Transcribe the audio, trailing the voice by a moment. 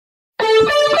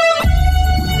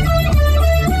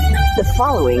The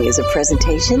following is a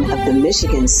presentation of the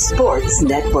Michigan Sports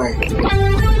Network.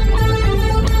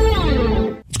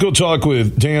 Let's go talk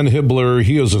with Dan Hibbler.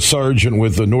 He is a sergeant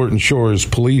with the Norton Shores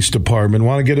Police Department.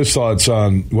 Want to get his thoughts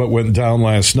on what went down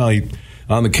last night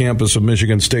on the campus of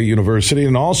Michigan State University,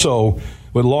 and also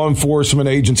with law enforcement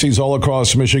agencies all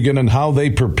across Michigan and how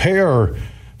they prepare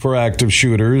for active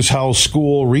shooters, how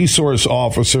school resource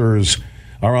officers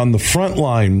are on the front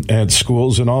line at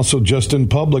schools, and also just in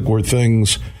public where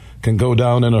things can go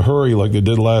down in a hurry like they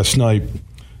did last night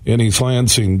in East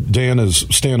Lansing. Dan is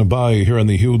standing by here on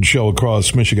the Huge Show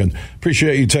across Michigan.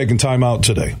 Appreciate you taking time out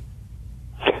today.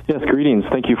 Yes, greetings.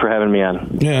 Thank you for having me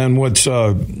on. Yeah, and what's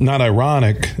not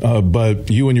ironic, but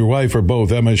you and your wife are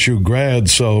both MSU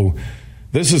grads, so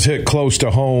this has hit close to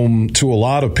home to a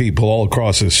lot of people all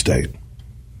across this state.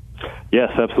 Yes,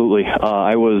 absolutely.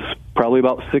 I was probably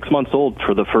about 6 months old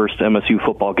for the first MSU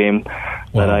football game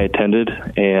that I attended,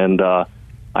 and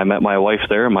I met my wife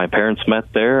there, my parents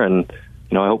met there, and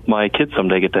I hope my kids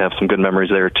someday get to have some good memories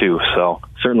there too. So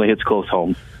certainly hits close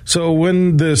home. So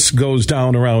when this goes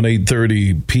down around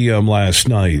 8:30 p.m. last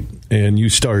night, and you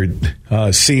start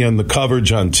seeing the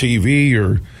coverage on TV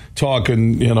or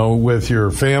talking, with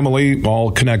your family, all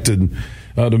connected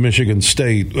to Michigan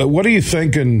State, what are you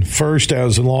thinking first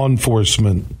as a law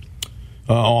enforcement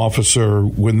officer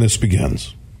when this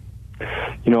begins?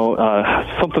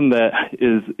 Something that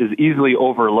is easily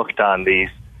overlooked on these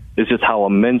is just how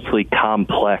immensely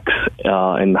complex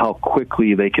and how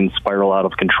quickly they can spiral out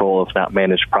of control if not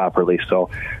managed properly.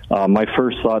 So my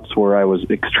first thoughts were I was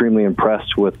extremely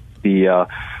impressed with the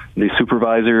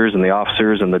supervisors and the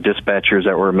officers and the dispatchers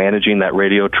that were managing that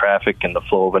radio traffic and the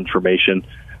flow of information.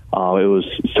 It was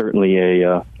certainly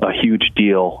a huge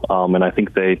deal, and I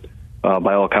think they,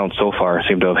 by all accounts so far,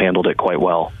 seem to have handled it quite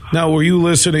well. Now, were you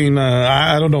listening?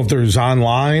 I don't know if there's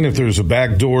a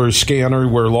backdoor scanner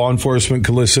where law enforcement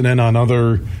can listen in on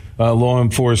other law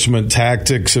enforcement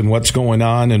tactics and what's going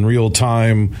on in real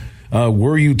time.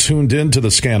 Were you tuned into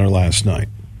the scanner last night?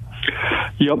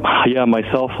 Yep. Yeah,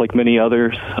 myself, like many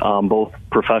others, both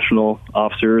professional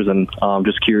officers and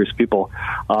just curious people.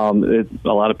 A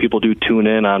lot of people do tune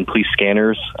in on police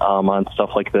scanners on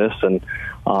stuff like this. And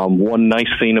one nice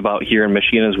thing about here in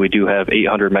Michigan is we do have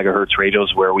 800 megahertz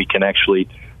radios where we can actually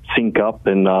sync up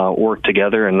and work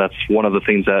together. And that's one of the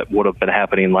things that would have been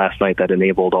happening last night that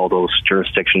enabled all those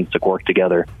jurisdictions to work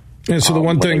together. And so the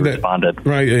one thing that, responded.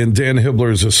 Right, and Dan Hibbler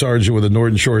is a sergeant with the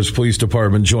Norton Shores Police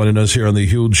Department joining us here on the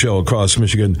Huge Show across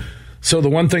Michigan. So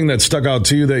the one thing that stuck out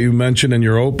to you that you mentioned in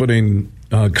your opening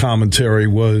commentary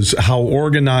was how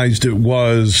organized it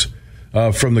was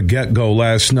from the get-go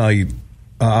last night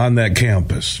on that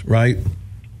campus, right?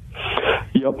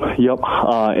 Yep.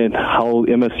 And how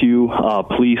MSU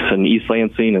police and East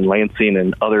Lansing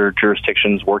and other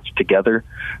jurisdictions worked together,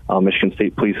 Michigan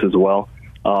State Police as well.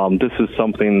 This is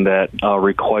something that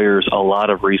requires a lot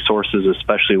of resources,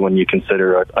 especially when you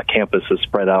consider a campus as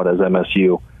spread out as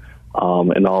MSU,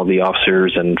 and all the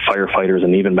officers and firefighters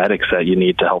and even medics that you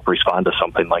need to help respond to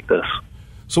something like this.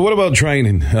 So what about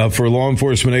training for law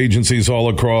enforcement agencies all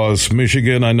across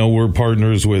Michigan? I know we're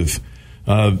partners with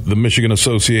the Michigan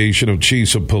Association of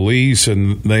Chiefs of Police,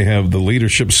 and they have the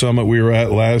Leadership Summit we were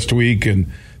at last week, and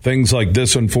things like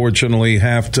this, unfortunately,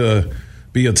 have to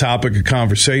be a topic of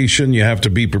conversation. You have to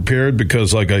be prepared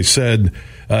because, like I said,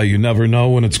 you never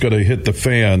know when it's going to hit the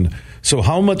fan. So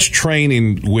how much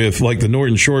training with, like, the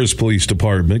Norton Shores Police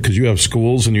Department, because you have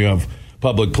schools and you have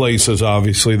public places,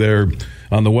 obviously, there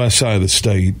on the west side of the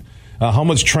state, how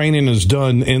much training is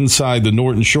done inside the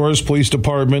Norton Shores Police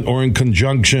Department or in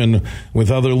conjunction with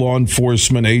other law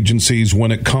enforcement agencies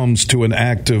when it comes to an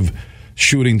active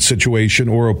shooting situation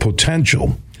or a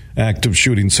potential active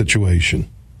shooting situation?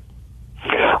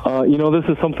 This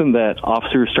is something that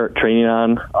officers start training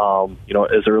on,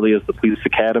 as early as the police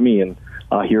academy. And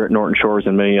here at Norton Shores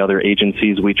and many other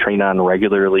agencies, we train on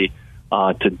regularly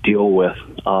to deal with.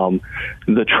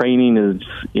 The training is,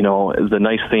 the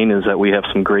nice thing is that we have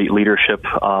some great leadership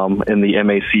in the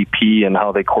MACP and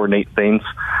how they coordinate things.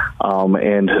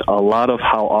 And a lot of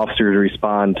how officers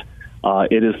respond,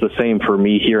 it is the same for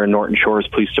me here in Norton Shores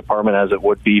Police Department as it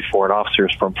would be for an officer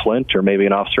from Flint or maybe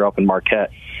an officer up in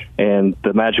Marquette. And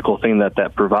the magical thing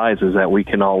that provides is that we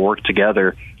can all work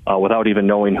together without even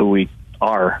knowing who we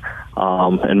are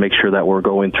and make sure that we're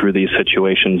going through these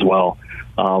situations well.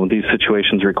 These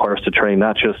situations require us to train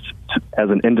not just as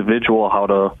an individual how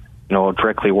to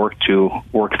directly work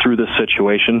through this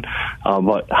situation,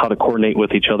 but how to coordinate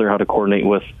with each other, how to coordinate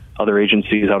with other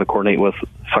agencies, how to coordinate with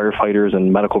firefighters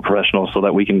and medical professionals so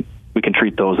that we can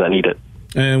treat those that need it.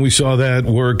 And we saw that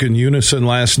work in unison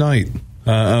last night.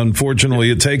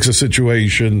 Unfortunately, it takes a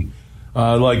situation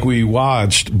like we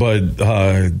watched, but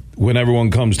when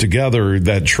everyone comes together,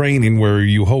 that training where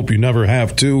you hope you never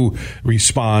have to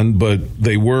respond, but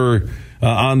they were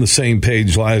on the same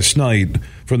page last night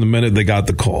from the minute they got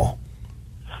the call.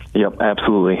 Yep,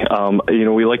 absolutely.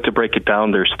 We like to break it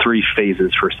down. There's 3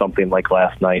 phases for something like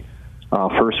last night.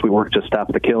 First, we work to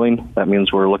stop the killing. That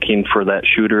means we're looking for that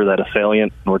shooter, that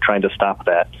assailant, and we're trying to stop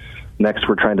that. Next,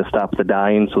 we're trying to stop the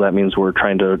dying, so that means we're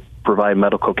trying to provide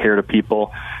medical care to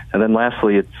people. And then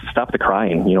lastly, it's stop the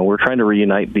crying. We're trying to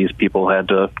reunite these people who had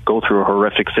to go through a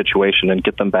horrific situation and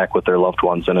get them back with their loved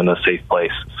ones and in a safe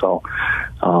place. So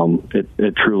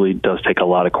it truly does take a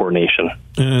lot of coordination.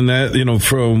 And that,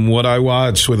 from what I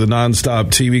watched with the nonstop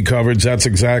TV coverage, that's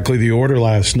exactly the order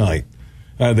last night.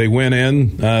 They went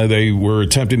in, they were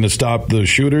attempting to stop the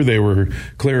shooter, they were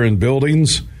clearing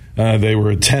buildings, they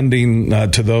were attending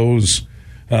to those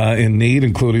in need,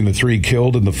 including the 3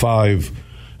 killed and the 5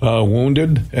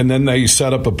 wounded. And then they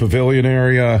set up a pavilion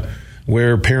area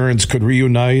where parents could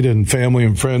reunite and family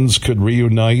and friends could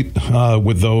reunite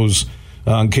with those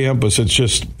on campus.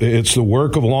 It's the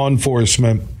work of law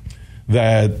enforcement,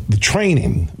 that the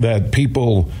training that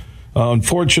people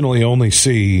unfortunately only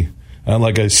see,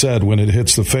 like I said, when it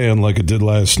hits the fan like it did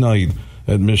last night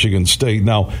at Michigan State.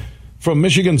 Now, from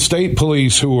Michigan State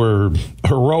Police, who were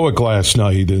heroic last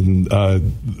night, and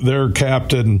their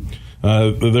captain,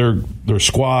 their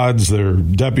squads, their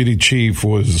deputy chief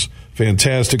was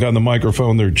fantastic on the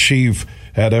microphone. Their chief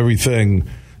had everything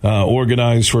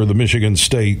organized for the Michigan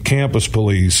State campus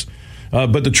police.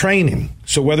 But the training,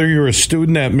 so whether you're a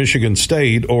student at Michigan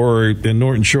State or in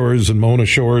Norton Shores and Mona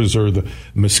Shores or the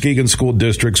Muskegon school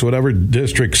districts, whatever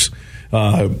districts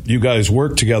you guys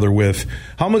work together with,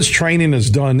 how much training is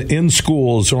done in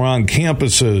schools or on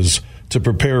campuses to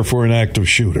prepare for an active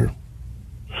shooter?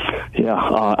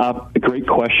 Yeah, great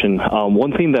question.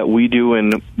 One thing that we do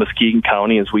in Muskegon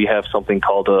County is we have something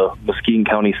called a Muskegon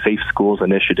County Safe Schools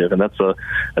Initiative, and that's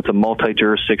a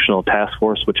multi-jurisdictional task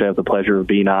force, which I have the pleasure of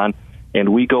being on.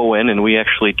 And we go in and we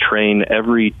actually train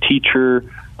every teacher,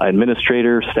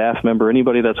 administrator, staff member,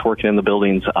 anybody that's working in the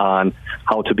buildings on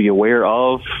how to be aware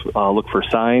of, look for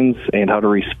signs, and how to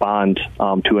respond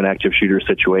to an active shooter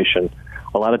situation.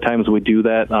 A lot of times we do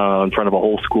that in front of a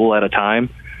whole school at a time,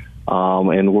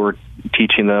 and we're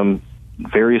teaching them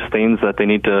various things that they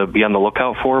need to be on the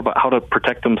lookout for, but how to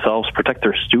protect themselves, protect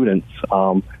their students,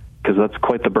 because that's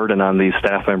quite the burden on these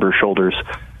staff members' shoulders.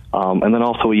 And then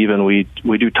also even we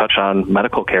do touch on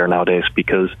medical care nowadays,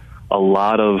 because a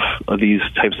lot of these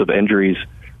types of injuries,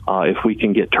 if we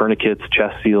can get tourniquets,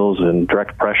 chest seals, and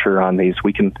direct pressure on these,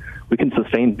 we can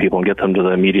sustain people and get them to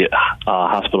the immediate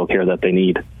hospital care that they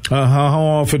need. How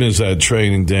often is that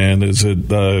training, Dan? Is it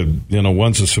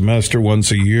once a semester,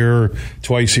 once a year,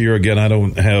 twice a year? Again, I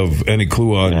don't have any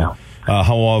clue on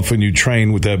how often you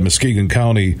train with that Muskegon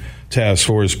County task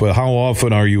force, but how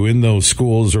often are you in those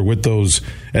schools or with those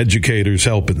educators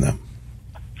helping them?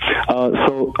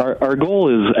 So our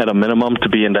goal is at a minimum to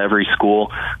be into every school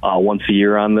once a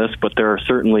year on this, but there are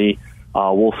certainly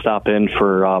we'll stop in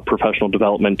for professional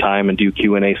development time and do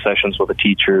Q&A sessions with the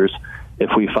teachers.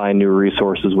 If we find new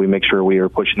resources, we make sure we are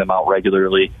pushing them out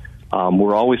regularly.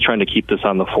 We're always trying to keep this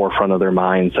on the forefront of their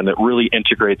minds, and it really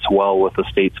integrates well with the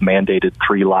state's mandated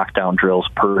 3 lockdown drills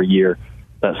per year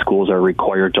that schools are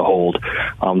required to hold.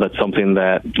 That's something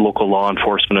that local law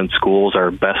enforcement and schools are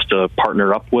best to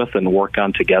partner up with and work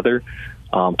on together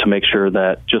to make sure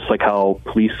that, just like how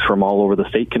police from all over the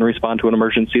state can respond to an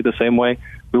emergency the same way,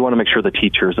 we want to make sure the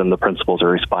teachers and the principals are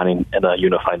responding in a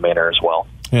unified manner as well.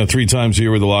 Yeah, 3 times a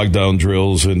year with the lockdown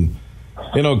drills, and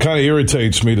it kind of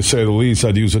irritates me, to say the least.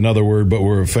 I'd use another word, but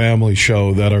we're a family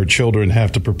show, that our children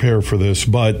have to prepare for this.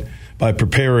 But by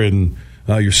preparing,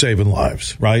 you're saving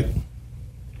lives, right?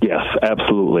 Yes,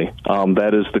 absolutely.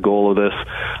 That is the goal of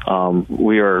this.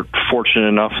 We are fortunate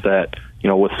enough that,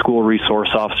 with school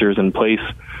resource officers in place,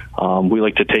 we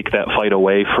like to take that fight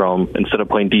away from, instead of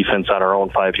playing defense on our own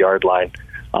 5-yard line.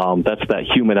 That's that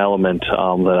human element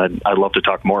that I'd love to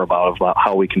talk more about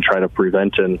how we can try to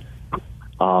prevent and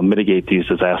mitigate these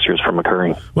disasters from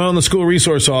occurring. Well, and the school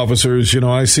resource officers,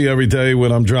 I see every day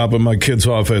when I'm dropping my kids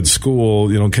off at school,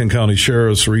 Kent County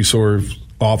Sheriff's resource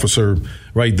officer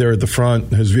right there at the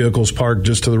front. His vehicle's parked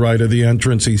just to the right of the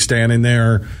entrance. He's standing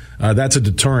there. That's a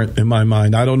deterrent in my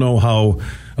mind. I don't know how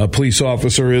a police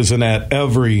officer isn't at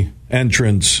every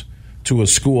entrance to a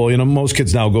school. Most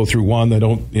kids now go through one. They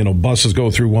don't, buses go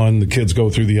through one, the kids go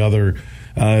through the other.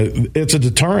 It's a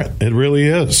deterrent. It really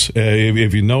is.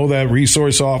 If you know that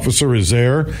resource officer is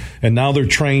there, and now they're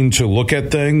trained to look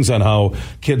at things on how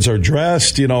kids are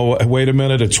dressed. Wait a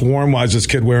minute, it's warm. Why is this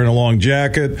kid wearing a long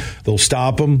jacket? They'll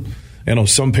stop them.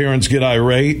 some parents get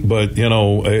irate, but,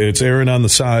 it's erring on the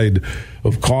side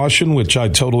of caution, which I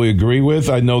totally agree with.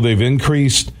 I know they've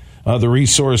increased the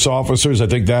resource officers. I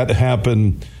think that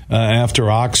happened after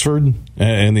Oxford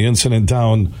and the incident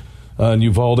down in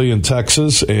Uvalde in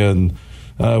Texas. And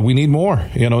we need more,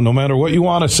 no matter what you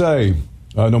want to say,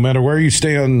 no matter where you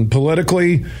stand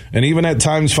politically and even at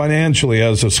times financially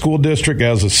as a school district,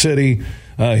 as a city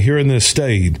here in this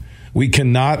state. We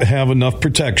cannot have enough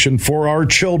protection for our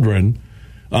children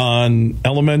on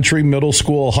elementary, middle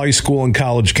school, high school, and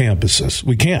college campuses.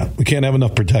 We can't. We can't have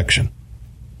enough protection.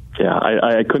 Yeah,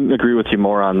 I couldn't agree with you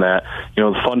more on that.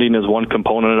 The funding is one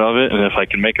component of it, and if I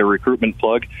can make a recruitment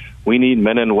plug, we need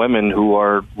men and women who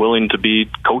are willing to be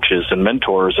coaches and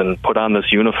mentors and put on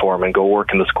this uniform and go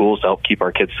work in the schools to help keep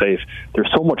our kids safe.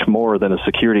 There's so much more than a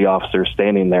security officer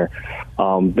standing there.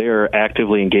 They're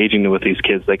actively engaging with these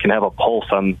kids. They can have a pulse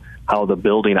on how the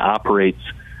building operates.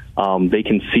 They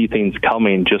can see things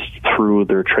coming just through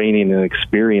their training and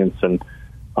experience, and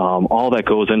all that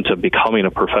goes into becoming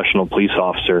a professional police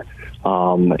officer.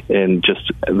 And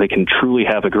just they can truly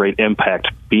have a great impact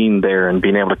being there and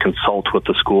being able to consult with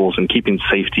the schools and keeping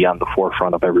safety on the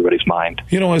forefront of everybody's mind.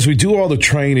 As we do all the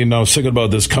training, I was thinking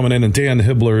about this coming in, and Dan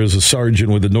Hibbler is a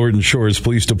sergeant with the Norton Shores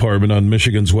Police Department on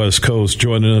Michigan's West Coast,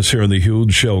 joining us here on the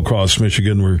Huge Show across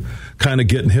Michigan. We're kind of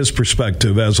getting his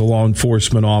perspective as a law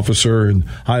enforcement officer and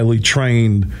highly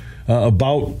trained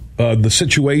about the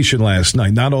situation last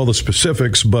night. Not all the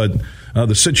specifics, but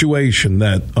the situation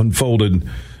that unfolded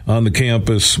on the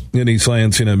campus in East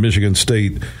Lansing at Michigan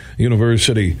State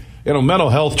University.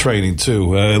 Mental health training,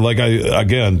 too.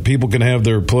 Again, people can have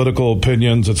their political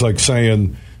opinions. It's like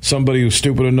saying somebody who's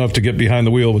stupid enough to get behind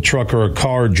the wheel of a truck or a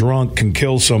car drunk can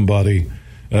kill somebody.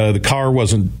 The car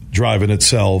wasn't driving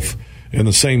itself. And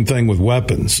the same thing with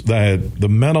weapons. That the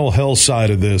mental health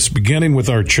side of this, beginning with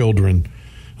our children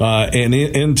and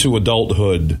into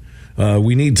adulthood,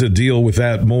 we need to deal with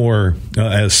that more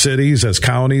as cities, as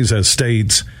counties, as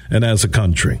states, and as a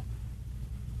country.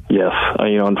 Yes,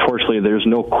 unfortunately, there's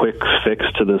no quick fix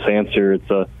to this answer. It's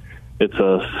a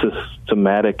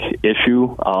systematic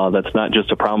issue that's not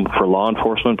just a problem for law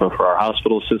enforcement, but for our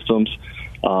hospital systems,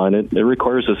 and it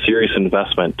requires a serious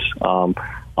investment.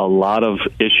 A lot of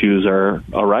issues are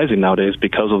arising nowadays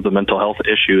because of the mental health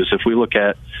issues. If we look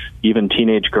at even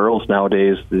teenage girls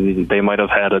nowadays, they might have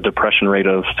had a depression rate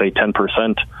of, say,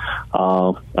 10%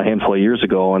 a handful of years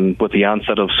ago. And with the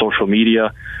onset of social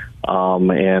media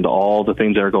and all the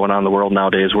things that are going on in the world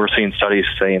nowadays, we're seeing studies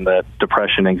saying that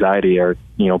depression, anxiety are,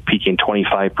 peaking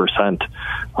 25%.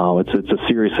 It's a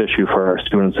serious issue for our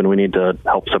students, and we need to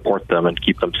help support them and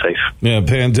keep them safe. Yeah,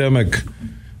 pandemic.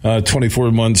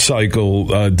 24-month cycle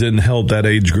didn't help that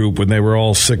age group when they were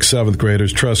all 6th, 7th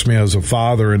graders. Trust me, as a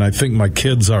father, and I think my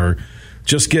kids are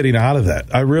just getting out of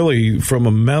that. I really, from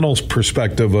a mental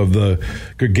perspective of the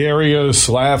gregarious,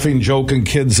 laughing, joking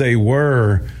kids they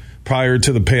were prior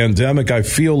to the pandemic, I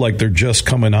feel like they're just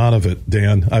coming out of it,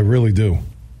 Dan. I really do.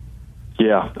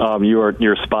 Yeah,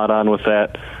 you're spot on with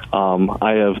that.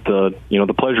 I have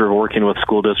the pleasure of working with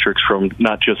school districts from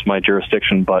not just my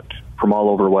jurisdiction, but from all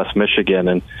over West Michigan,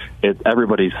 and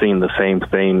everybody's seeing the same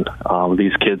thing.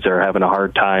 These kids are having a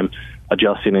hard time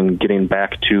adjusting and getting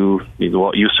back to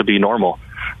what used to be normal,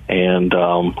 and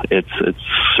it's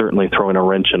certainly throwing a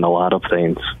wrench in a lot of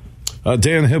things.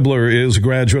 Dan Hibbler is a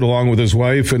graduate along with his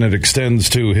wife, and it extends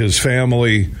to his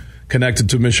family connected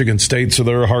to Michigan State, so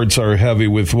their hearts are heavy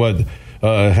with what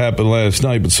happened last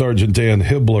night. But Sergeant Dan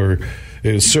Hibbler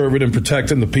is serving and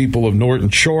protecting the people of Norton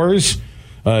Shores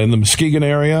in the Muskegon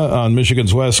area on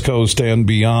Michigan's West Coast and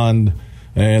beyond,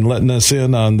 and letting us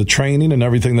in on the training and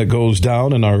everything that goes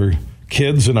down, and our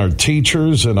kids and our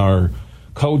teachers and our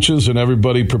coaches and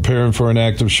everybody preparing for an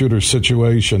active shooter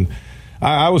situation.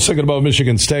 I was thinking about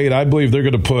Michigan State. I believe they're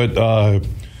going to put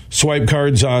swipe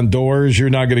cards on doors.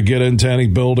 You're not going to get into any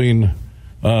building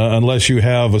unless you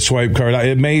have a swipe card.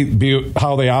 It may be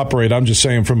how they operate. I'm just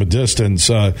saying from a distance.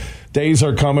 Days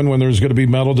are coming when there's going to be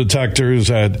metal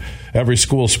detectors at every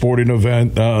school sporting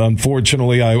event.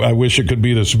 Unfortunately, I wish it could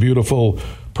be this beautiful,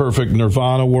 perfect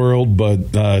nirvana world,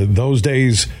 but those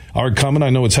days are coming. I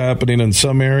know it's happening in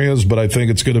some areas, but I think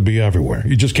it's going to be everywhere.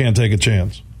 You just can't take a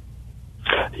chance.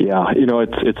 Yeah,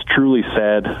 it's truly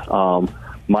sad.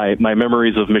 My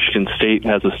memories of Michigan State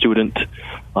as a student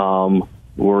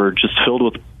were just filled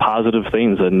with positive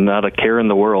things and not a care in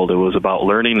the world. It was about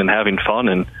learning and having fun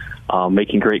and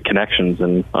making great connections.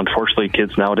 And unfortunately,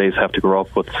 kids nowadays have to grow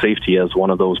up with safety as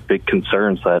one of those big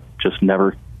concerns that just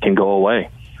never can go away,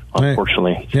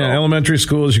 unfortunately. Yeah, elementary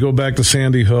schools, you go back to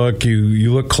Sandy Hook,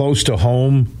 you look close to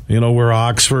home, where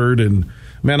Oxford and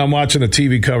Man, I'm watching the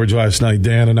TV coverage last night,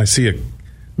 Dan, and I see a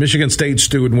Michigan State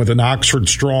student with an Oxford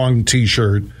Strong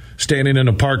T-shirt standing in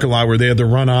a parking lot where they had to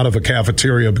run out of a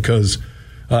cafeteria because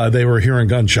they were hearing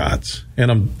gunshots.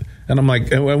 And I'm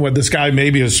like, what, this guy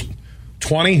maybe is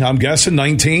 20, I'm guessing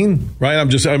 19, right?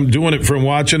 I'm doing it from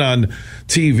watching on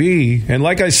TV. And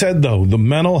like I said, though, the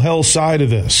mental health side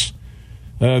of this,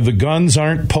 the guns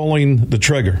aren't pulling the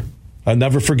trigger. I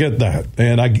never forget that.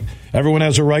 And everyone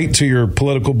has a right to your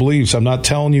political beliefs. I'm not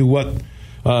telling you what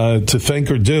to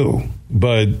think or do,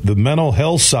 but the mental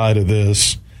health side of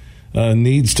this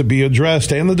needs to be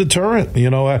addressed, and the deterrent.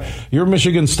 You're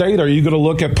Michigan State. Are you going to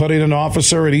look at putting an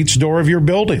officer at each door of your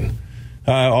building?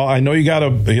 I know you got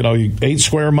 8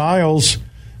 square miles,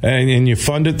 and you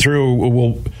fund it through.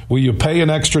 Will you pay an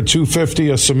extra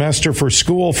 $250 a semester for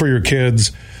school for your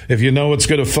kids if you know it's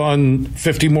going to fund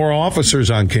 50 more officers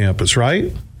on campus,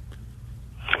 right?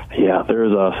 Yeah,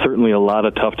 there's certainly a lot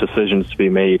of tough decisions to be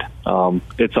made.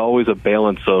 It's always a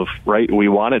balance of, right, we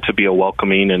want it to be a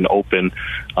welcoming and open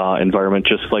environment,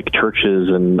 just like churches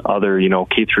and other,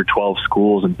 K through 12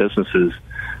 schools and businesses.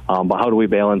 But how do we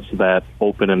balance that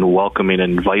open and welcoming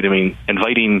and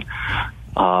inviting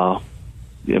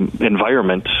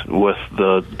environment with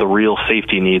the real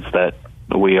safety needs that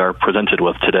we are presented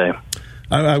with today?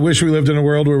 I wish we lived in a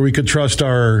world where we could trust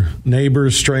our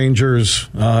neighbors, strangers,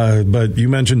 but you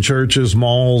mentioned churches,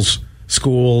 malls,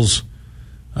 schools,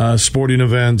 sporting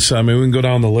events. I mean, we can go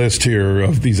down the list here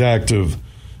of these active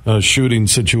shooting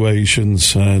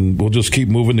situations, and we'll just keep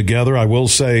moving together. I will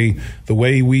say the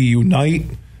way we unite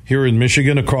here in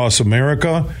Michigan, across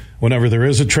America, whenever there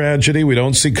is a tragedy, we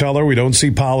don't see color, we don't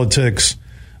see politics.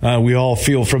 We all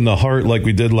feel from the heart like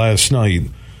we did last night.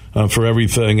 For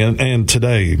everything and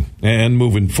today and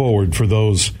moving forward for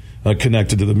those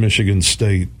connected to the Michigan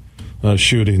State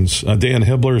shootings. Dan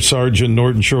Hibbler, Sergeant,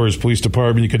 Norton Shores Police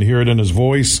Department. You can hear it in his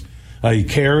voice. He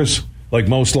cares, like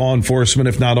most law enforcement,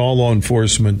 if not all law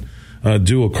enforcement,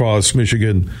 do across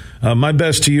Michigan. My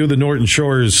best to you, the Norton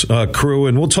Shores crew,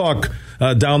 and we'll talk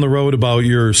down the road about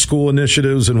your school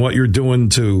initiatives and what you're doing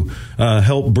to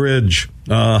help bridge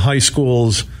high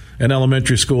schools and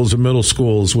elementary schools and middle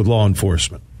schools with law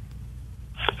enforcement.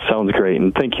 Sounds great,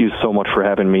 and thank you so much for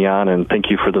having me on, and thank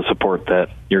you for the support that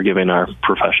you're giving our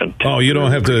profession. Oh, you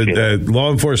don't have to. Law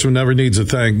enforcement never needs to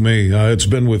thank me. It's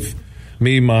been with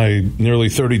me my nearly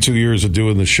 32 years of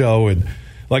doing the show, and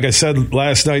like I said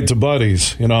last night to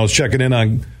buddies, I was checking in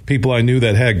on people I knew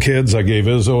that had kids. I gave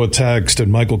Izzo a text, and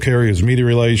Michael Carey, his media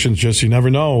relations. Just you never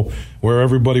know where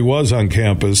everybody was on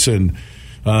campus, and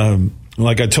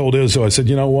like I told Izzo, I said,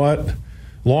 you know what?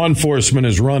 Law enforcement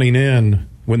is running in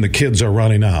when the kids are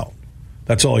running out.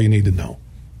 That's all you need to know.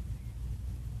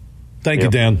 Thank you,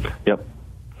 Dan. Yep.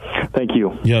 Thank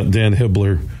you. Yeah, Dan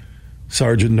Hibbler,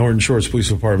 Sergeant, Norton Shores Police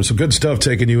Department. So good stuff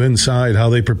taking you inside how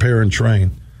they prepare and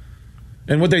train.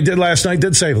 And what they did last night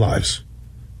did save lives.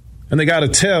 And they got a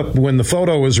tip when the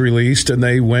photo was released, and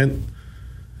they went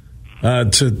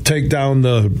to take down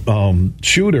the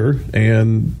shooter.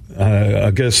 And I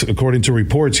guess, according to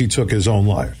reports, he took his own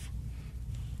life.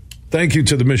 Thank you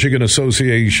to the Michigan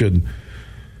Association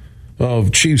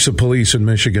of Chiefs of Police in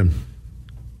Michigan,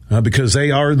 because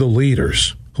they are the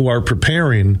leaders who are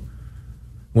preparing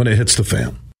when it hits the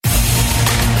fan.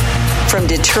 From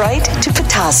Detroit to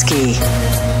Petoskey,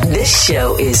 this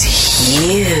show is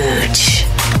huge.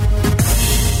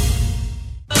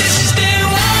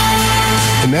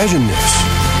 Imagine this.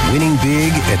 Winning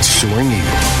big at Soaring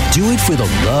Eagle. Do it for the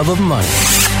love of money.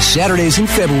 Saturdays in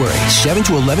February, 7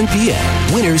 to 11 p.m.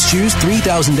 Winners choose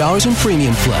 $3,000 in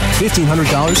premium play,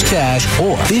 $1,500 cash,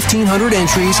 or 1,500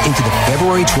 entries into the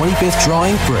February 25th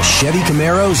drawing for a Chevy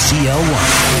Camaro ZL1.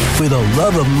 For the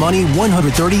love of money,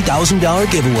 $130,000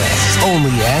 giveaway.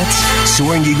 Only at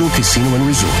Soaring Eagle Casino and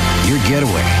Resort. Your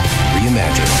getaway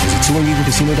reimagined. Visit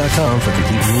SoaringEagleCasino.com for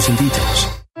complete rules and details.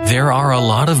 There are a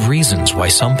lot of reasons why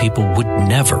some people would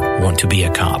never want to be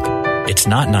a cop. It's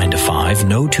not 9 to 5.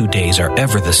 No 2 days are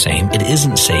ever the same. It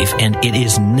isn't safe, and it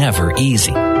is never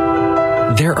easy.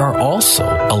 There are also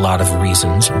a lot of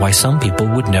reasons why some people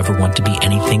would never want to be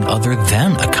anything other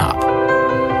than a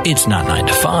cop. It's not 9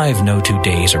 to 5. No 2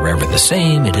 days are ever the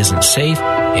same. It isn't safe,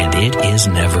 and it is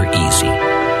never easy.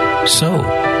 So,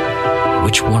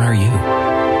 which one are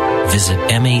you? Visit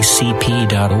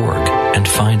macp.org and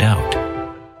find out.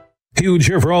 Huge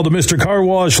here for all the Mr. Car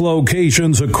Wash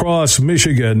locations across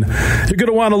Michigan. You're going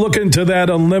to want to look into that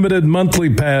unlimited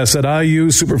monthly pass that I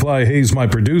use. Superfly Hayes, my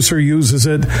producer, uses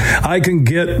it. I can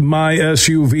get my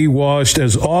SUV washed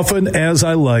as often as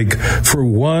I like for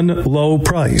one low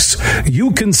price.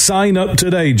 You can sign up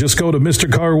today. Just go to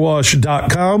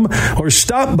MrCarWash.com or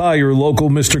stop by your local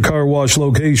Mr. Car Wash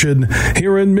location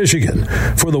here in Michigan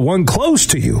for the one close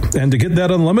to you. And to get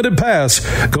that unlimited pass,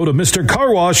 go to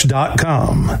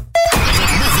MrCarWash.com.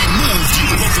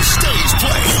 Let the stage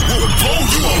play will blow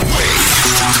you away.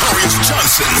 Carius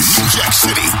Johnson, New Jack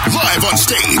City, live on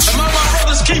stage. Am I my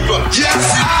brother's keeper? Yes,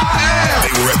 I am.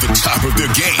 They were at the top of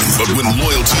their game, but when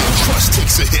loyalty and trust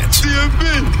takes a hit,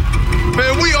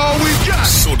 Man, we all we got.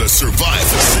 So to survive,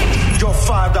 Your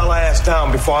 $5 ass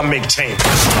down before I make change.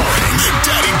 starring your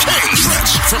Daddy Kane,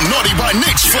 Stretch from Naughty by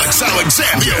Flex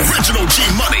Alexander, the original G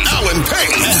Money, Alan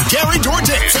Payne, and Gary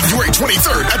Dourdan. February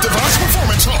 23rd at Devon's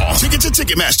Performance Hall. Tickets at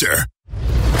Ticketmaster.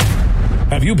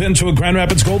 Have you been to a Grand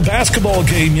Rapids Gold basketball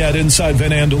game yet inside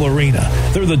Van Andel Arena?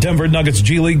 They're the Denver Nuggets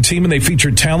G League team, and they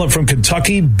feature talent from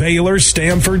Kentucky, Baylor,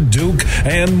 Stanford, Duke,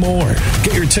 and more.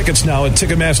 Get your tickets now at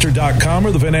Ticketmaster.com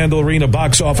or the Van Andel Arena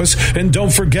box office. And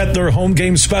don't forget their home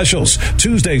game specials.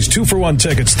 Tuesdays, 2-for-1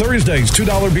 tickets. Thursdays,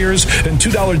 $2 beers and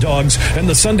 $2 dogs. And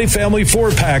the Sunday Family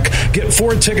 4-pack. Get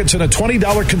 4 tickets and a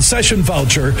 $20 concession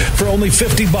voucher for only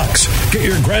 $50. Get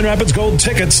your Grand Rapids Gold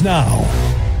tickets now.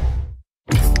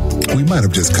 We might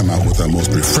have just come out with our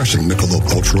most refreshing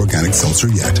Michelob Ultra Organic Seltzer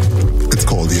yet. It's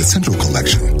called the Essential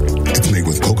Collection. It's made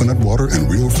with coconut water and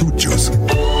real fruit juice,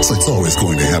 so it's always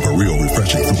going to have a real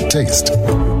refreshing fruit taste.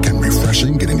 Can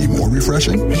refreshing get any more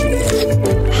refreshing?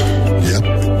 Yep,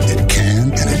 it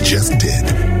can, and it just did.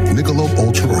 Michelob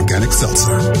Ultra Organic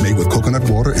Seltzer, made with coconut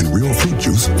water and real fruit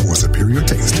juice for superior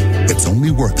taste. It's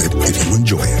only worth it if you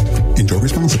enjoy it. Enjoy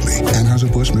responsibly.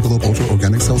 Anheuser-Busch Michelob Ultra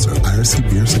Organic Seltzer, IRC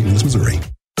Beer, St. Louis, Missouri.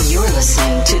 You're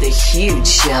listening to The Huge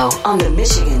Show on the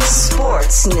Michigan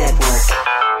Sports Network.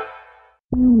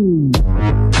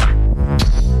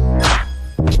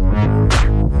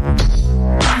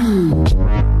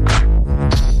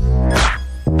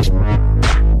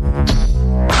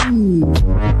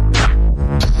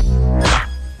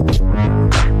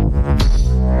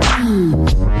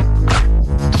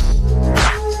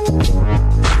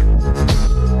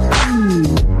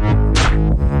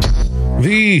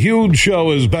 The Huge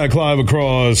Show is back live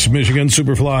across Michigan.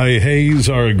 Superfly Hayes,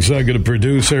 our executive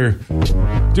producer.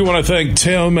 Do want to thank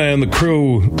Tim and the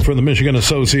crew from the Michigan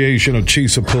Association of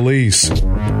Chiefs of Police.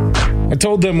 I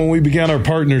told them when we began our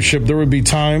partnership there would be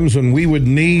times when we would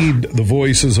need the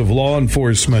voices of law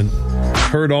enforcement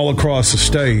heard all across the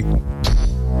state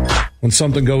when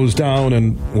something goes down,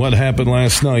 and what happened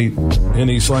last night in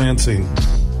East Lansing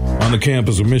on the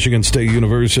campus of Michigan State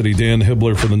University. Dan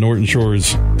Hibbler from the Norton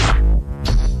Shores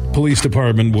Police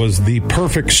Department was the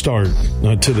perfect start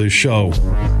to this show.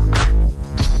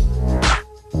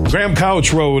 Graham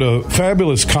Couch wrote a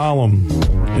fabulous column,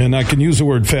 and I can use the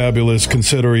word fabulous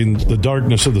considering the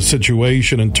darkness of the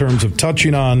situation in terms of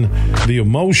touching on the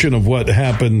emotion of what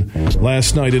happened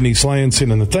last night in East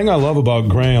Lansing. And the thing I love about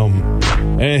Graham,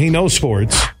 and he knows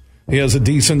sports, he has a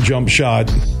decent jump shot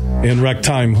in rec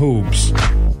time hoops,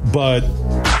 but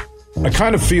I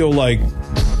kind of feel like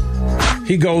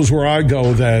he goes where I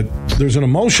go, that there's an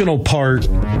emotional part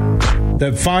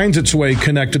that finds its way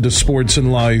connected to sports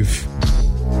and life,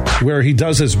 where he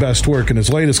does his best work. In his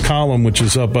latest column, which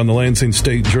is up on the Lansing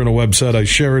State Journal website, I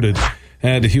shared it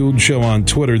at The Huge Show on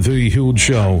Twitter, The Huge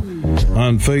Show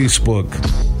on Facebook.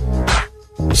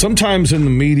 Sometimes in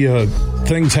the media,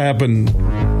 things happen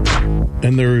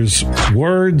and there's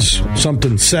words,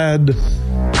 something said,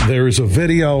 there's a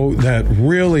video that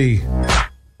really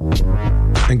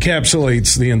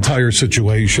encapsulates the entire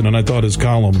situation, and I thought his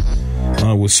column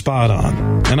was spot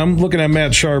on. And I'm looking at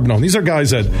Matt Charbonneau. These are guys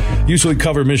that usually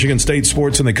cover Michigan State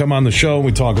sports, and they come on the show and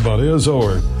we talk about Izzo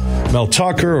or Mel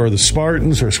Tucker or the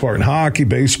Spartans or Spartan hockey,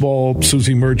 baseball,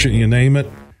 Susie Merchant, you name it.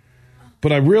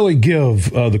 But I really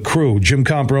give the crew, Jim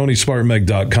Comparoni,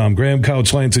 SpartanMag.com, Graham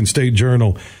Couch, Lansing State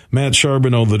Journal, Matt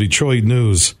Charbonneau, the Detroit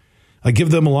News, I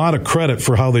give them a lot of credit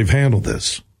for how they've handled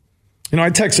this. You know, I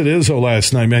texted Izzo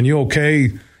last night, man, you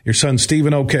okay? Your son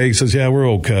Steven okay? He says, yeah, we're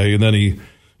okay. And then he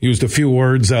used a few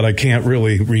words that I can't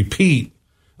really repeat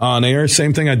on air.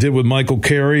 Same thing I did with Michael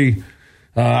Carey.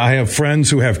 I have friends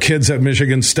who have kids at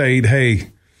Michigan State.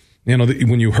 Hey, you know,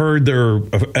 when you heard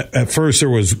at first there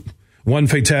was one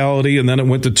fatality and then it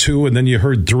went to 2 and then you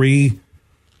heard 3.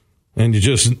 And you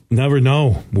just never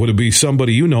know. Would it be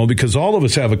somebody you know? Because all of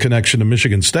us have a connection to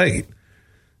Michigan State.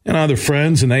 And other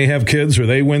friends, and they have kids, or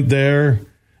they went there,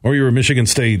 or you're a Michigan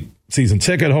State season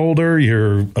ticket holder,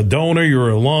 you're a donor, you're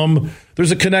an alum.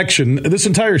 There's a connection, this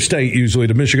entire state usually,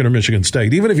 to Michigan or Michigan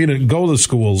State. Even if you didn't go to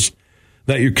schools,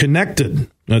 that you're connected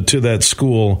to that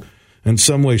school in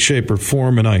some way, shape, or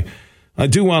form. And I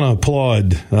do want to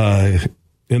applaud,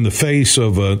 in the face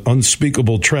of an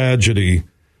unspeakable tragedy,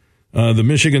 the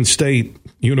Michigan State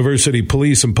University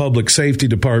Police and Public Safety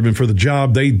Department for the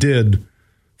job they did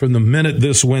from the minute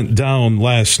this went down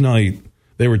last night.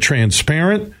 They were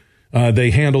transparent.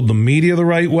 They handled the media the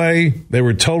right way. They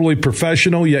were totally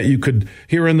professional, yet you could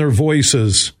hear in their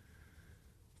voices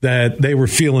that they were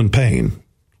feeling pain.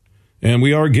 And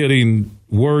we are getting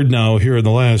word now here in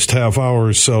the last half hour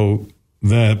or so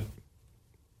that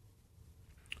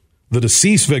the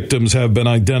deceased victims have been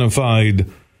identified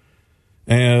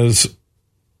as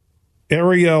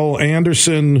Ariel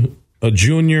Anderson, a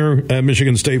junior at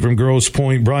Michigan State from Grosse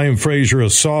Pointe, Brian Frazier, a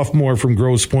sophomore from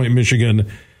Grosse Pointe,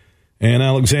 Michigan, and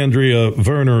Alexandria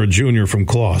Werner, a junior from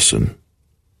Clawson.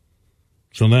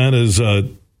 So that is,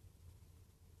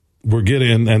 we're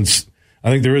getting, and I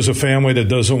think there is a family that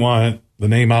doesn't want the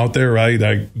name out there,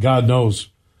 right? God knows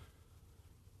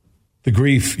the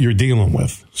grief you're dealing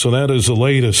with. So that is the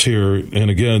latest here. And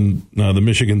again, the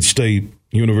Michigan State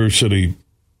University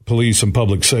Police and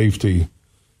Public Safety.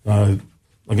 Again,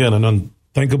 an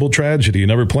unthinkable tragedy. You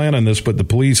never plan on this, but the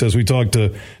police, as we talked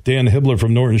to Dan Hibler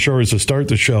from Norton Shores to start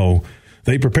the show,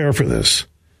 they prepare for this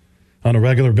on a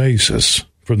regular basis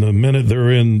from the minute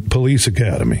they're in police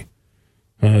academy.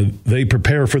 They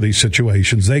prepare for these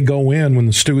situations. They go in when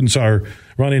the students are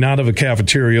running out of a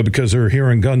cafeteria because they're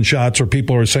hearing gunshots or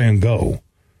people are saying go.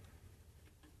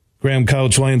 Graham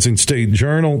Couch, Lansing State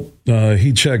Journal,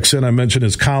 he checks in. I mentioned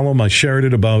his column. I shared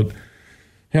it about,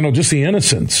 just the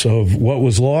innocence of what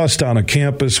was lost on a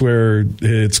campus where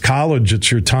it's college.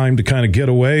 It's your time to kind of get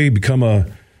away, become a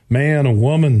man, a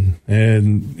woman.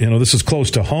 And, this is close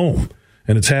to home.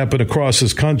 And it's happened across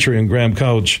this country. And Graham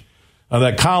Couch,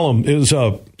 that column is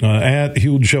up at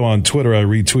Huge Show on Twitter. I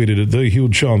retweeted it. The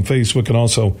Huge Show on Facebook. And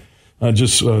also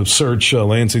just search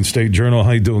Lansing State Journal.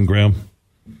 How you doing, Graham?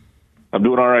 I'm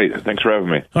doing all right. Thanks for having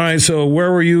me. All right. So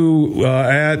where were you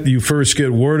at? You first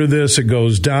get word of this. It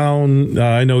goes down.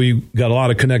 I know you got a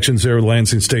lot of connections there with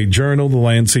Lansing State Journal, the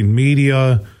Lansing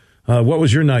media. What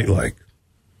was your night like?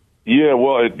 Yeah,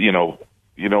 well,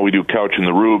 we do Couch in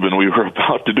the Rube, and we were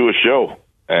about to do a show.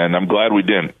 And I'm glad we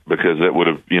didn't, because it would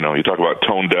have, you talk about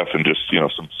tone deaf and just,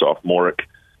 some sophomoric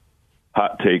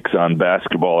hot takes on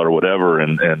basketball or whatever.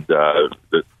 And we're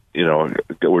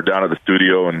down at the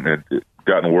studio and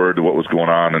gotten word of what was going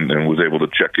on and was able to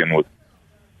check in with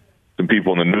some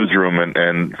people in the newsroom.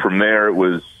 And from there it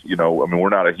was, we're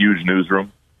not a huge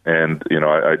newsroom. And,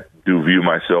 I do view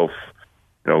myself,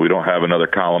 we don't have another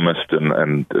columnist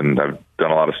and I've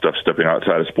done a lot of stuff stepping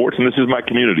outside of sports, and this is my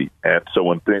community. And so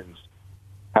when things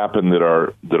happen that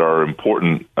are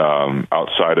important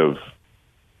outside of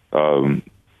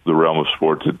the realm of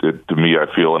sports, to me, I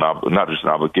feel not just an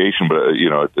obligation, but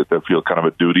I feel kind of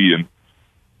a duty,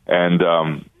 and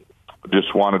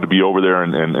just wanted to be over there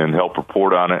and help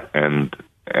report on it and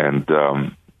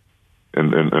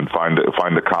find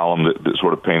a column that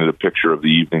sort of painted a picture of the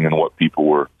evening and what people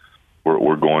were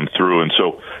going through. And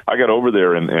so I got over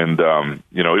there, and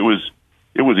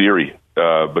it was eerie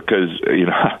because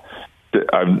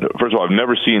first of all, I've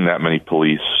never seen that many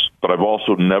police, but I've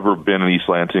also never been in East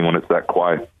Lansing when it's that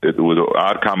quiet. It was an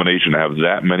odd combination to have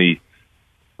that many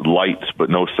lights but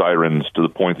no sirens, to the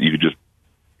point that you could just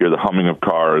hear the humming of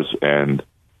cars and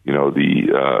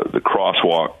the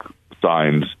crosswalk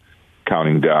signs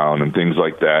counting down and things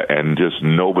like that, and just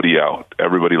nobody out.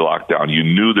 Everybody locked down. You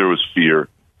knew there was fear.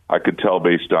 I could tell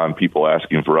based on people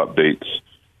asking for updates,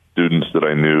 students that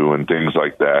I knew, and things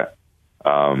like that.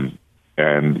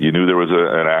 And you knew there was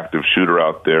an active shooter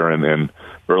out there, and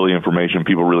early information,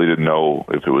 people really didn't know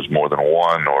if it was more than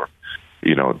one, or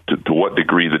to what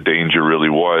degree the danger really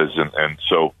was. And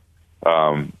so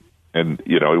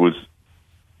it was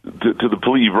to the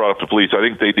police. You brought up the police. I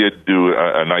think they did do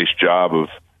a nice job of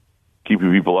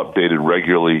keeping people updated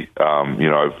regularly.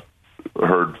 I've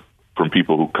heard from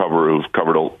people who've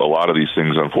covered a lot of these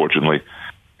things, unfortunately,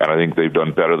 and I think they've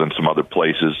done better than some other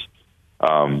places.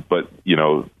 But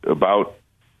about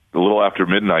a little after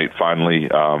midnight, finally,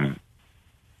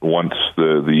 once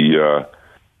the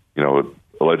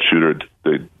alleged shooter,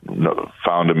 they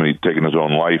found him and he'd taken his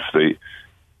own life,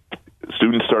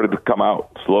 students started to come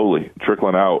out slowly,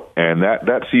 trickling out, and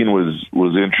that scene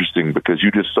was interesting, because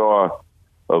you just saw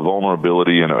a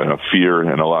vulnerability and a fear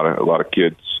in a lot of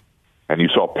kids, and you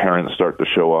saw parents start to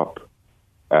show up,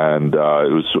 and it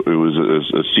was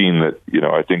a scene that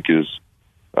I think is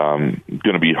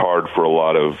going to be hard for a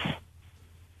lot of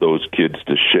those kids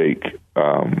to shake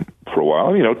for a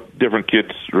while. You know, different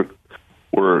kids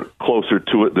were closer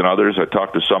to it than others. I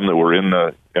talked to some that were in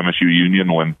the MSU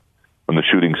Union when the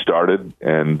shooting started,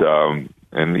 and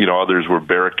you know, others were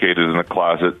barricaded in a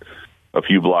closet a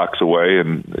few blocks away,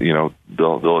 and you know,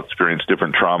 they'll experience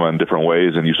different trauma in different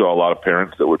ways. And you saw a lot of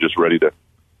parents that were just ready to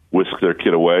whisk their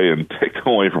kid away and take them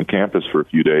away from campus for a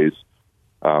few days.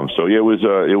 So yeah, it was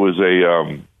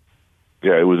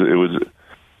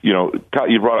you know,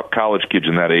 you brought up college kids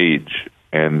in that age,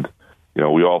 and you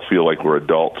know, we all feel like we're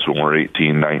adults when we're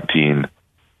 18, 19.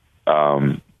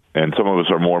 And some of us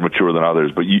are more mature than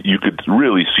others, but you could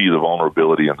really see the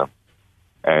vulnerability in them.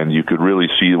 And you could really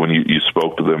see when you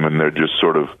spoke to them, and they're just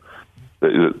sort of,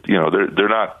 you know, they're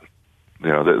not, you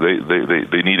know,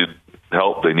 they needed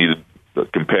help, they needed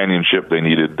companionship, they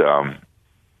needed.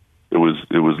 It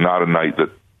was not a night that,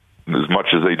 as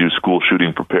much as they do school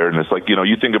shooting preparedness, like, you know,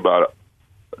 you think about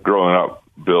growing up,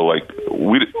 Bill, like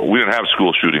we didn't have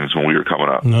school shootings when we were coming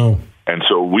up. No, and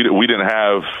so we didn't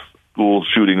have school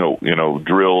shooting, you know,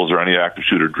 drills or any active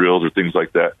shooter drills or things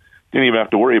like that. Didn't even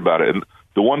have to worry about it. And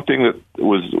the one thing that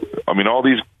was, I mean, all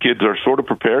these kids are sort of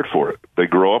prepared for it. They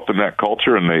grow up in that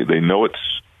culture, and they know it's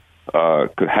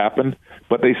could happen,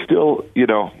 but they still, you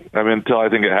know, I mean, until I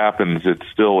think it happens, it's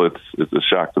a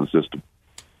shock to the system.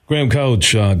 Graham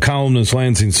Couch, columnist,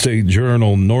 Lansing State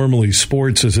Journal. Normally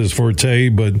sports is his forte,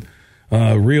 but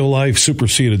real life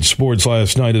superseded sports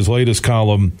last night. His latest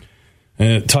column,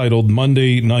 titled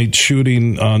 "Monday Night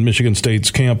Shooting on Michigan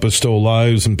State's Campus Stole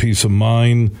Lives and Peace of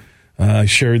Mind." I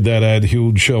shared that at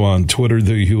Huge Show on Twitter,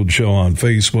 The Huge Show on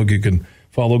Facebook. You can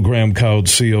follow Graham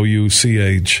Couch,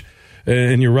 Couch.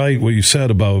 And you're right, what you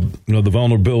said about, you know, the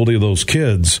vulnerability of those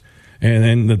kids.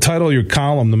 And the title of your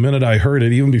column, the minute I heard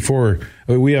it, even before,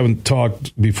 we haven't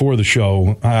talked before the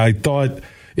show, I thought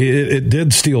it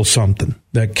did steal something.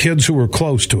 That kids who were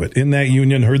close to it, in that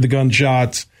union, heard the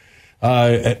gunshots,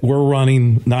 were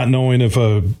running, not knowing if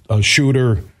a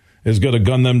shooter is going to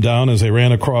gun them down as they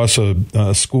ran across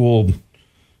a school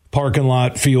parking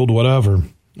lot, field, whatever.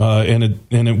 And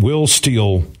it will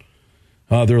steal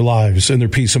their lives and their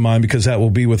peace of mind, because that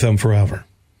will be with them forever.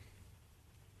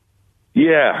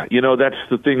 Yeah, you know, that's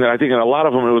the thing that I think, and a lot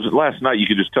of them, it was last night, you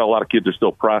could just tell a lot of kids are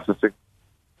still processing.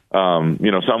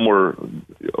 You know, some were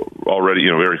already,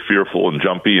 you know, very fearful and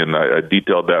jumpy, and I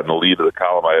detailed that in the lead of the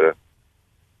column. I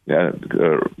had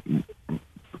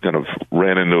kind of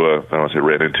ran into I don't want to say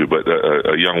ran into, but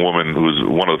a young woman who was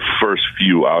one of the first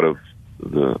few out of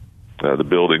the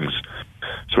buildings,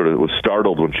 sort of was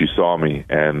startled when she saw me,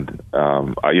 and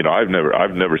you know, I've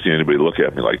never seen anybody look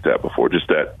at me like that before. Just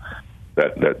that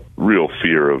real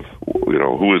fear of, you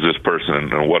know, who is this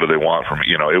person and what do they want from me?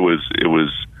 You know, it was,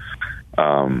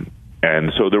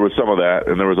 and so there was some of that,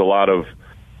 and there was a lot of,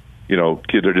 you know,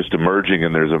 kids are just emerging,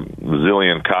 and there's a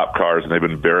zillion cop cars, and they've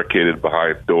been barricaded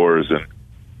behind doors,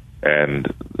 and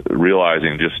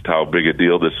realizing just how big a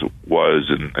deal this was,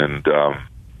 and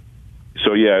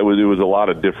so yeah, it was a lot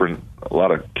of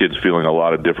kids feeling a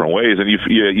lot of different ways, and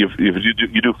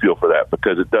you do feel for that,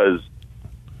 because it does,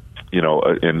 you know,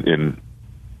 in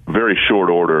very short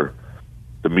order,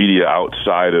 the media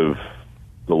outside of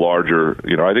the larger,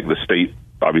 you know, I think the state,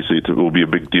 obviously it will be a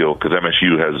big deal because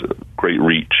MSU has great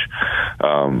reach.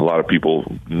 A lot of people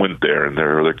went there, and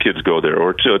their kids go there,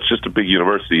 or it's just a big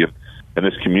university, and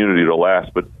this community will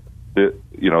last. But the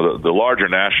larger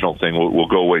national thing will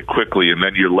go away quickly, and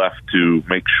then you're left to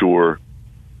make sure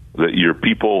that your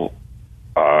people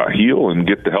heal and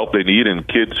get the help they need, and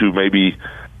kids who maybe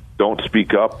don't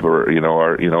speak up, or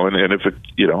and if it,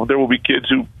 you know, there will be kids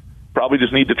who probably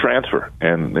just need to transfer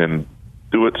and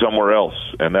do it somewhere else,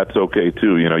 and that's okay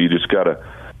too. You know, you just gotta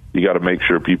make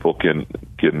sure people can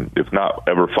if not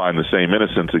ever find the same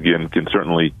innocence again, can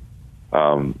certainly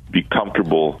be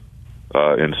comfortable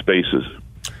in spaces.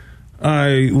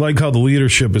 I like how the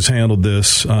leadership has handled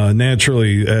this.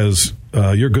 Naturally, as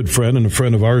your good friend and a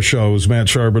friend of our show, as Matt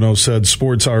Charbonneau said,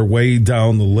 sports are way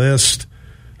down the list.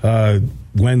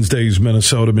 Wednesday's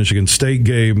Minnesota-Michigan State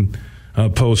game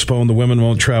postponed. The women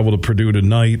won't travel to Purdue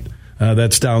tonight.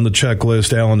 That's down the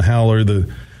checklist. Alan Haller,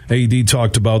 the AD,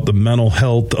 talked about the mental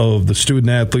health of the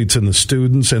student-athletes and the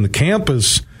students, and the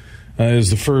campus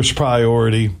is the first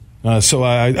priority. So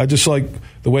I just like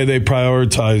the way they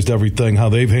prioritized everything, how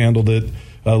they've handled it.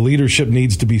 Leadership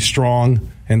needs to be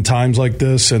strong in times like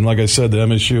this. And like I said, the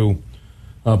MSU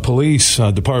police,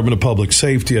 Department of Public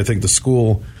Safety, I think the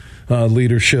school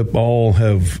leadership all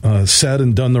have said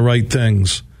and done the right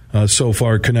things so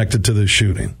far connected to this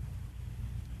shooting.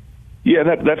 Yeah,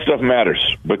 that stuff matters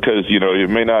because, you know, it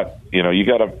may not, you know, you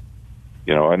got to,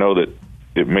 you know, I know that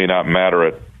it may not matter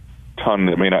at ton.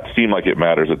 It may not seem like it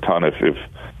matters a ton if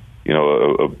you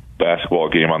know, a basketball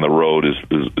game on the road is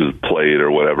played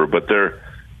or whatever, but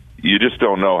you just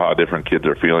don't know how different kids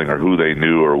are feeling or who they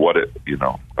knew or what it, you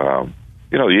know,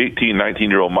 the 18,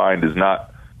 19-year-old mind is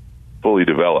not fully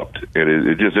developed.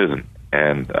 It just isn't.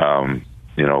 And,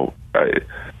 you know,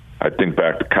 I think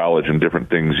back to college and different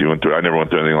things you went through. I never went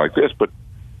through anything like this, but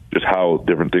just how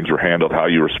different things were handled, how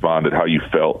you responded, how you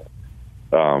felt.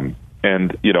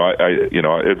 And, you know,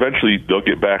 eventually they'll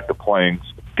get back to playing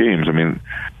games. I mean,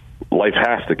 life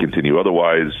has to continue.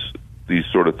 Otherwise, these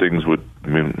sort of things would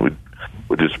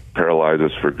just paralyze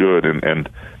us for good. And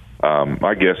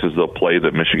my guess is they'll play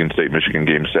the Michigan State-Michigan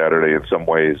game Saturday. In some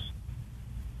ways,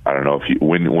 I don't know if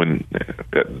when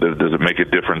does it make a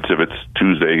difference if it's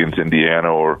Tuesday against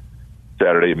Indiana or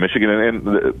Saturday at Michigan?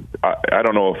 And I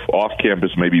don't know if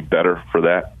off-campus may be better for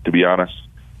that, to be honest.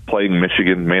 Playing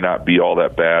Michigan may not be all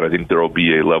that bad. I think there will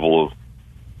be a level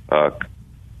of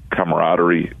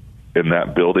camaraderie in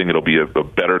that building. It'll be a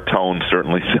better tone,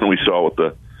 certainly, than we saw with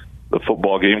the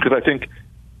football game, because I think,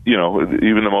 you know,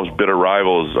 even the most bitter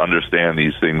rivals understand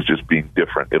these things just being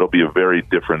different. It'll be a very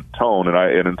different tone,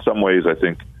 and in some ways, I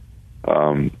think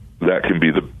that can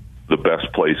be the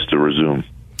best place to resume.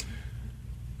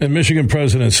 And Michigan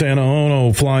President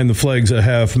Sanahono flying the flags at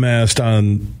half-mast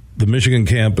on the Michigan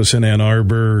campus in Ann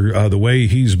Arbor, the way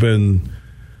he's been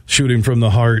shooting from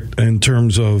the heart in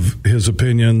terms of his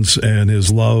opinions and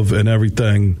his love and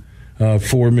everything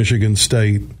for Michigan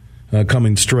State,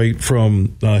 coming straight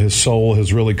from his soul,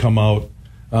 has really come out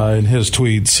in his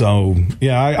tweets. So,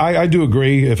 yeah, I do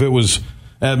agree. If it was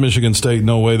at Michigan State,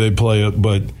 no way they'd play it,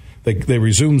 but they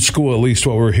resumed school, at least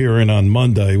what we're hearing, on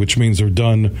Monday, which means they're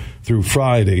done through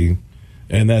Friday,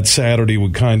 and that Saturday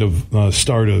would kind of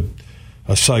start a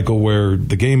cycle where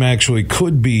the game actually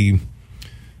could be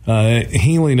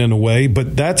healing in a way.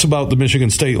 But that's about the Michigan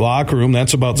State locker room.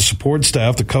 That's about the support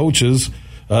staff, the coaches.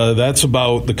 That's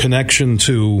about the connection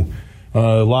to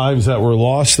lives that were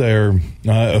lost there,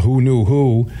 who knew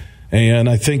who. And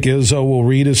I think Izzo will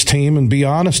read his team and be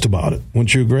honest about it.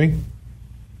 Wouldn't you agree?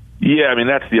 Yeah, I mean,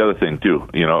 that's the other thing, too.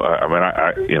 You know, I mean,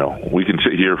 we can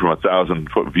sit here from a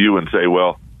 1,000-foot view and say,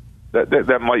 well,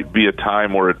 that might be a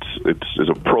time where it's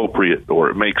appropriate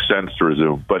or it makes sense to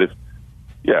resume. But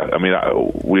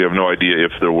we have no idea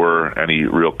if there were any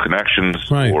real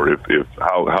connections, right, or if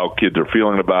how kids are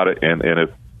feeling about it, and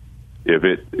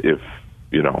if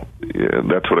you know,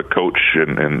 that's what a coach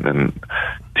and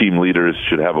team leaders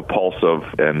should have a pulse of,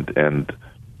 and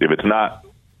if it's not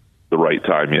the right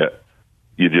time yet,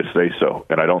 you just say so.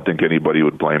 And I don't think anybody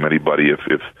would blame anybody if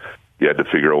you had to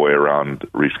figure a way around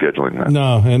rescheduling that.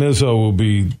 No, and Izzo will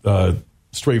be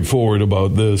straightforward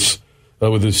about this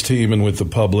with his team and with the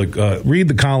public. Read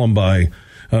the column by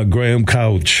Graham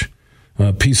Couch,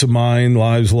 Peace of Mind,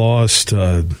 Lives Lost,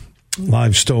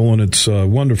 Lives Stolen. It's a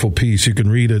wonderful piece. You can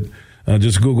read it.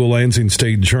 Just Google Lansing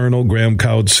State Journal, Graham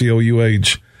Couch,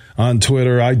 Couch, on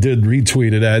Twitter. I did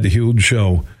retweet it at The Huge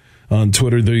Show on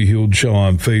Twitter, The Huge Show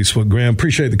on Facebook. Graham,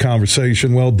 appreciate the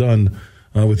conversation. Well done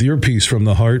with your piece from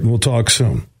the heart, and we'll talk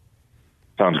soon.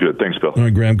 Sounds good. Thanks, Bill. All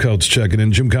right, Graham Couch checking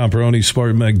in. Jim Comparoni,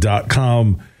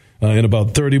 SpartanMag.com. In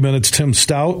about 30 minutes, Tim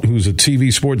Stout, who's a TV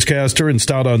sportscaster and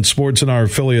Stout on Sports in our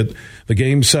affiliate, The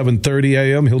Game, 7:30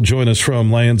 a.m. He'll join us from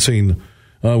Lansing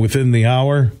within the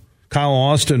hour. Kyle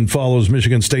Austin follows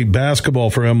Michigan State basketball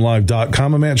for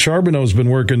MLive.com. And Matt Charbonneau has been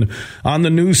working on the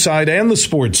news side and the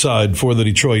sports side for the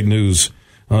Detroit News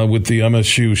with the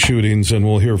MSU shootings. And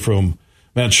we'll hear from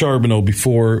Matt Charbonneau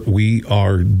before we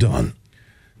are done.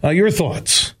 Your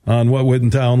thoughts on what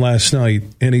went down last night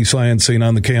in East Lansing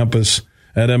on the campus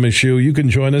at MSU. You can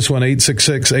join us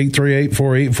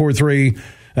 1-866-838-4843.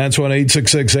 That's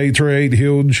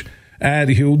 1-866-838-HUGE, at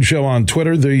Huge Show on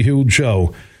Twitter, The Huge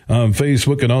Show on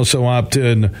Facebook, and also opt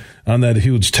in on that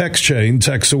huge text chain.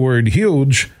 Text the word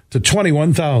HUGE to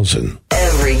 21,000.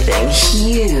 Everything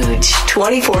huge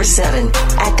 24/7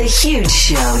 at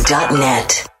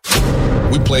thehugeshow.net.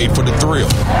 We played for the thrill,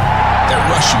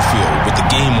 that rush you feel with the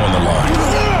game on the line.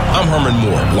 I'm Herman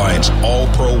Moore, Lions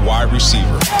All-Pro wide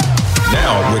receiver.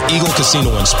 Now, with Eagle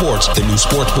Casino and Sports, the new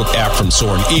sportsbook app from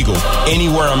Soaring Eagle,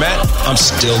 anywhere I'm at, I'm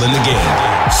still in the game.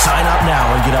 Sign up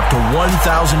now and get up to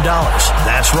 $1,000.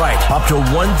 That's right, up to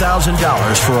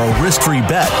 $1,000 for a risk-free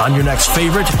bet on your next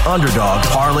favorite underdog,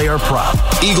 parlay, or prop.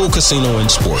 Eagle Casino and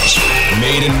Sports.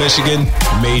 Made in Michigan,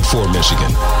 made for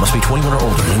Michigan. Must be 21 or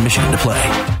older in Michigan to play.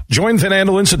 Join Van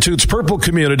Andel Institute's Purple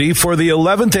community for the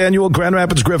 11th annual Grand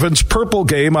Rapids Griffins Purple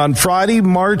Game on Friday,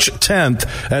 March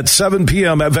 10th at 7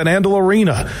 p.m. at Van Andel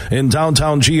Arena in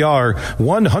downtown GR.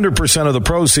 100% of the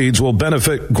proceeds will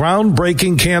benefit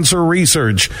groundbreaking cancer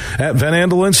research at Van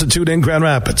Andel Institute in Grand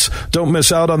Rapids. Don't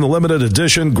miss out on the limited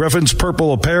edition Griffins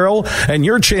Purple apparel and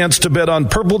your chance to bid on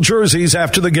purple jerseys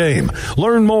after the game.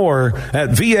 Learn more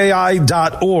at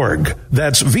vai.org.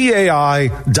 That's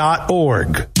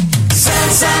vai.org. The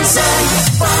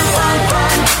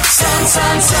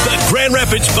Grand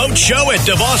Rapids Boat Show at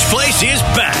DeVos Place is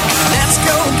back. Let's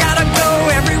go, gotta go,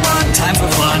 everyone. Time for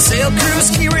fun. Sail,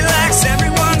 cruise, ski, relax.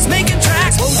 Everyone's making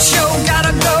tracks. Boat show,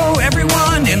 gotta go,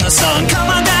 everyone. In the sun, come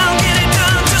on down, get it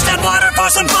done. Just add water for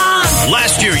some fun.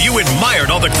 Last year, you admired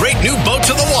all the great new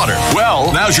boats on the water.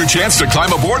 Well, now's your chance to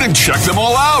climb aboard and check them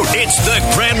all out. It's the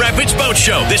Grand Rapids Boat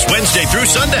Show this Wednesday through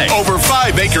Sunday. Over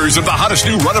 5 acres of the hottest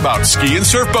new runabouts, ski and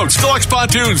surf boats, deluxe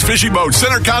pontoons, fishing boats,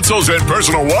 center consoles, and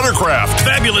personal watercraft.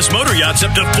 Fabulous motor yachts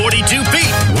up to 42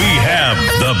 feet. We have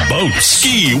the boats.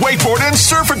 Ski, wakeboard, and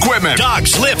surf equipment.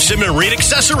 Docks, lifts, and marine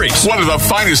accessories. One of the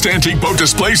finest antique boat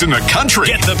displays in the country.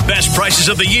 Get the best prices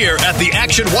of the year at the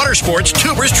Action Water Sports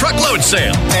Tubers Truckload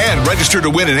Sale. And register to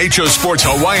win an HO Sports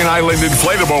Hawaiian Island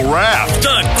inflatable raft.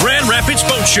 The Grand Rapids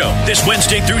Boat Show this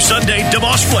Wednesday through Sunday,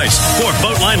 DeVos Place. For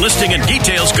boat line listing and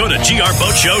details, go to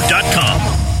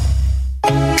grboatshow.com.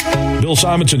 Bill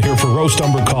Simonson here for Roast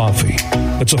Umber Coffee.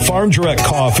 It's a farm direct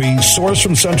coffee sourced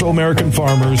from Central American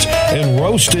farmers and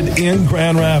roasted in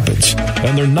Grand Rapids.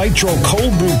 And their Nitro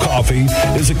Cold Brew Coffee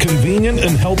is a convenient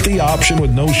and healthy option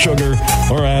with no sugar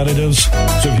or additives.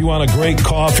 So if you want a great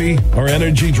coffee or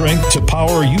energy drink to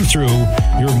power you through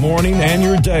your morning and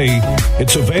your day,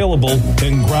 it's available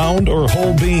in ground or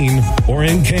whole bean or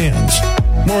in cans.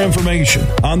 More information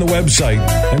on the website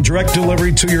and direct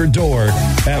delivery to your door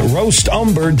at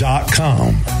roastumber.com.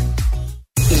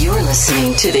 You're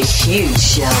listening to The Huge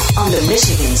Show on the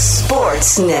Michigan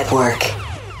Sports Network.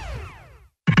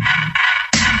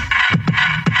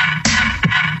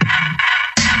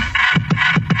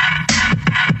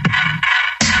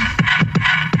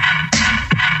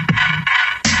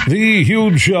 The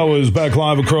Huge Show is back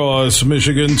live across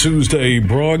Michigan. Tuesday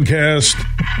broadcast.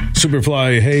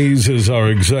 Superfly Hayes is our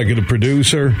executive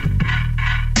producer.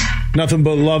 Nothing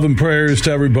but love and prayers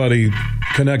to everybody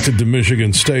connected to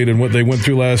Michigan State and what they went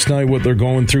through last night, what they're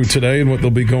going through today, and what they'll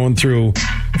be going through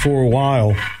for a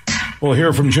while. We'll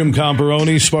hear from Jim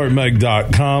Comparoni,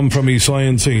 SpartanMag.com from East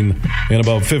Lansing in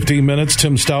about 15 minutes.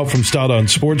 Tim Stout from Stout on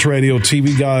Sports Radio,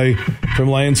 TV guy from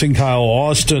Lansing, Kyle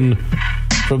Austin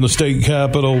from the state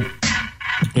capitol.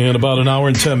 In about an hour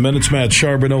and 10 minutes, Matt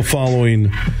Charbonneau following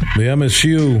the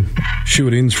MSU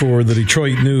shootings for the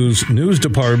Detroit News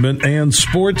Department and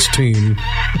sports team.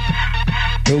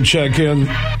 He'll check in.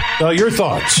 Your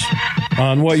thoughts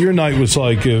on what your night was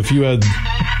like. If you had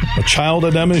a child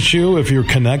at MSU, if you're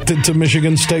connected to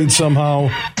Michigan State somehow,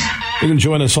 you can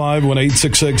join us live,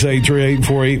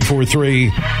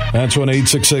 1-866-838-4843. That's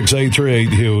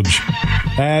 1-866-838-HUGE.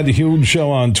 Add Huge Show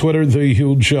on Twitter, The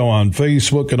Huge Show on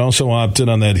Facebook, and also opt in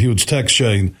on that huge text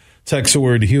chain. Text the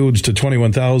word HUGE to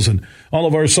 21,000. All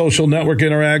of our social network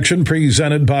interaction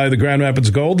presented by the Grand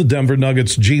Rapids Gold, the Denver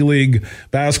Nuggets G League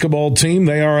basketball team.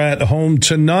 They are at home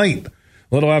tonight. A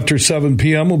little after 7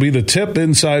 p.m. will be the tip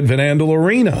inside Van Andel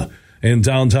Arena in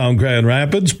downtown Grand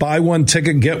Rapids. Buy one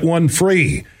ticket, get one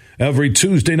free. Every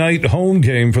Tuesday night home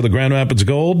game for the Grand Rapids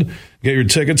Gold. Get your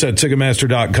tickets at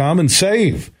Ticketmaster.com and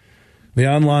save the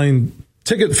online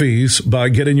ticket fees by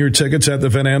getting your tickets at the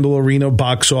Van Andel Arena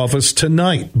box office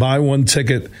tonight. Buy one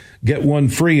ticket, get one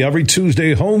free every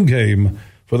Tuesday home game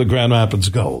for the Grand Rapids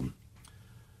Gold.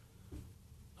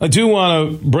 I do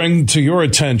want to bring to your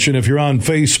attention, if you're on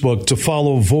Facebook, to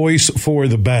follow Voice for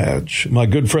the Badge. My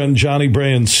good friend Johnny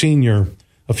Brand Sr.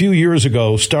 a few years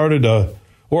ago started a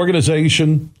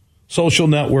organization, social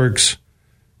networks,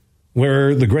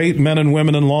 where the great men and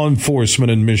women in law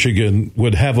enforcement in Michigan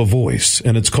would have a voice,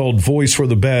 and it's called Voice for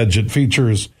the Badge. It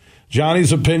features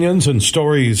Johnny's opinions and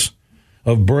stories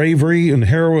of bravery and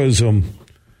heroism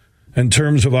in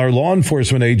terms of our law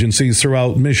enforcement agencies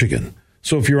throughout Michigan.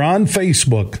 So if you're on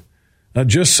Facebook,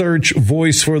 just search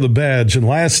Voice for the Badge. And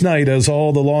last night, as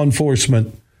all the law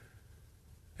enforcement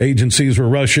agencies were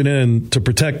rushing in to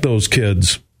protect those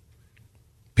kids,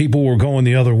 people were going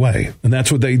the other way. And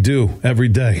that's what they do every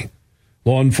day.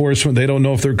 Law enforcement, they don't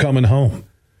know if they're coming home.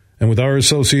 And with our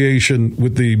association,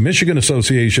 with the Michigan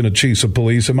Association of Chiefs of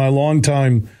Police, and my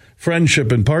longtime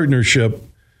friendship and partnership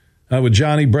with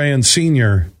Johnny Brand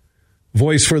Sr.,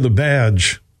 Voice for the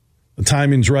Badge, the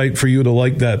timing's right for you to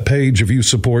like that page if you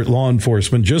support law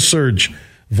enforcement. Just search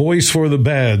Voice for the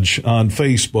Badge on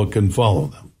Facebook and follow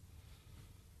them.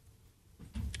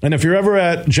 And if you're ever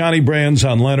at Johnny Brand's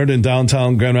on Leonard in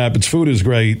downtown Grand Rapids, food is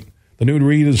great. The new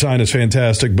redesign is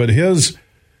fantastic, but his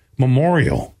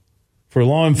memorial for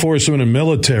law enforcement and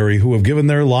military who have given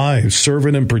their lives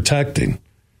serving and protecting,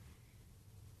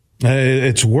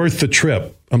 it's worth the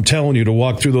trip. I'm telling you, to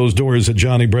walk through those doors at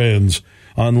Johnny Brand's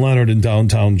on Leonard in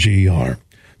downtown GR.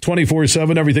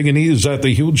 24/7, everything you need is at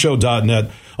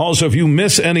thehugeshow.net. Also, if you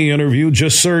miss any interview,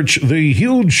 just search The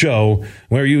Huge Show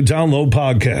where you download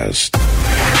podcasts.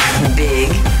 Big,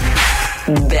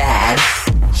 bad,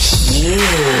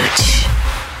 huge.